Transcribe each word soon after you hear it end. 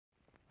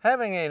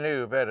Having a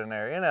new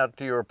veterinarian out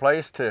to your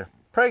place to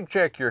preg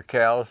check your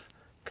cows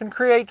can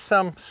create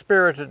some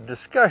spirited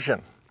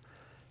discussion.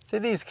 See,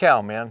 these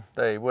cowmen,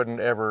 they wouldn't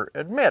ever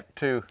admit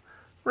to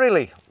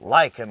really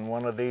liking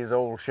one of these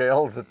old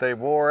shells that they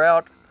wore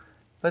out,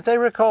 but they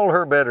recall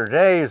her better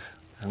days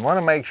and want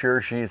to make sure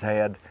she's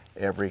had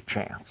every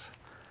chance.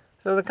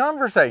 So the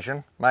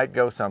conversation might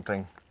go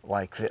something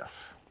like this.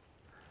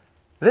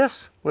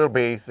 This will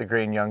be the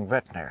Green Young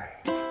Veterinary.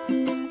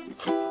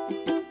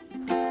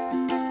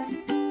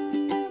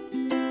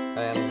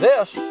 And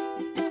this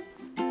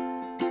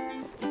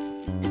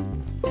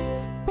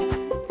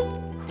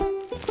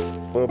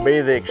will be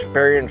the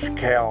experienced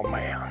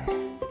cowman.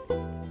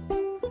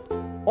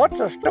 What's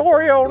the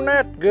story on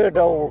that good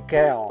old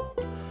cow?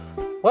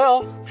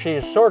 Well,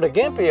 she's sort of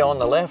gimpy on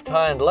the left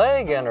hind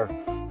leg and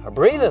her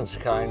breathing's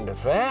kind of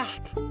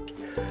fast.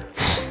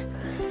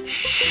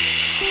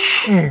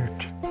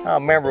 Shoot, I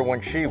remember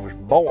when she was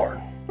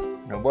born.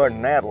 It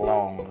wasn't that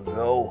long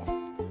ago.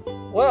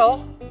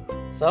 Well,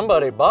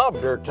 somebody bobbed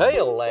her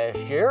tail last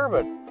year,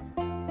 but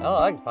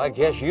well, I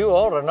guess you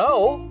ought to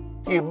know.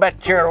 You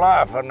bet your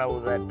life I know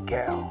that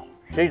cow.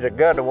 She's a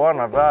good one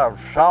as I've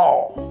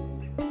saw.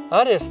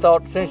 I just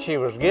thought since she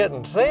was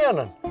getting thin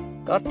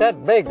and got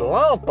that big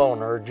lump on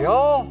her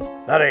jaw.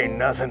 That ain't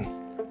nothing,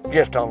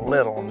 just a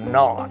little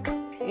knot.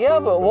 Yeah,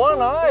 but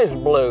one eye's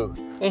blue,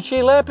 and she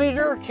lappied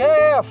her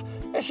calf,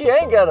 and she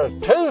ain't got a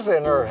tooth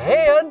in her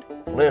head.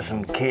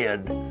 Listen,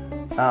 kid,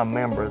 I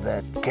remember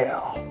that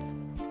cow.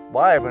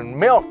 I even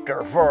milked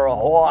her for a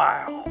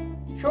while.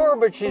 Sure,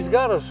 but she's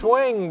got a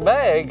swing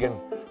bag and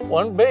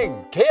one big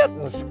tit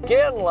and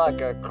skin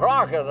like a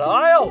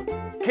crocodile.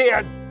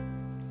 Kid,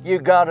 you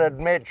gotta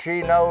admit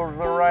she knows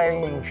the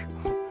range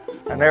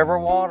and every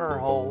water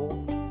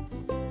hole.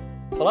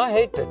 Well, I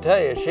hate to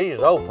tell you she's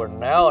open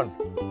now and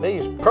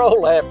these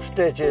prolapse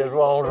stitches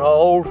won't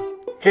hold.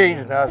 She's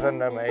nothing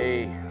to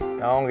me.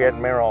 Don't get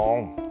me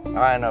wrong.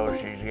 I know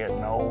she's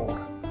getting old.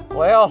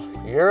 Well,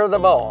 you're the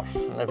boss,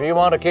 and if you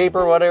want to keep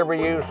her, whatever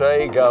you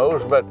say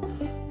goes, but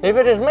if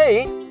it is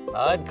me,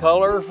 I'd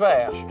cull her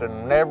fast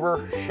and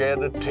never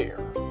shed a tear.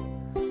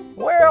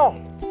 Well,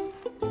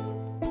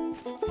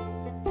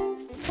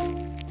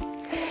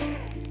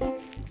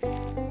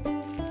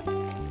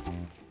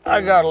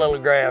 I got a little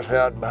grass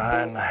out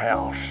behind the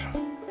house.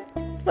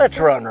 Let's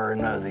run her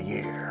another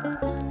year.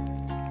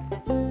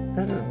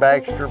 This is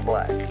Baxter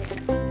Black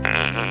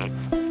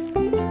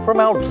from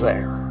out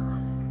there.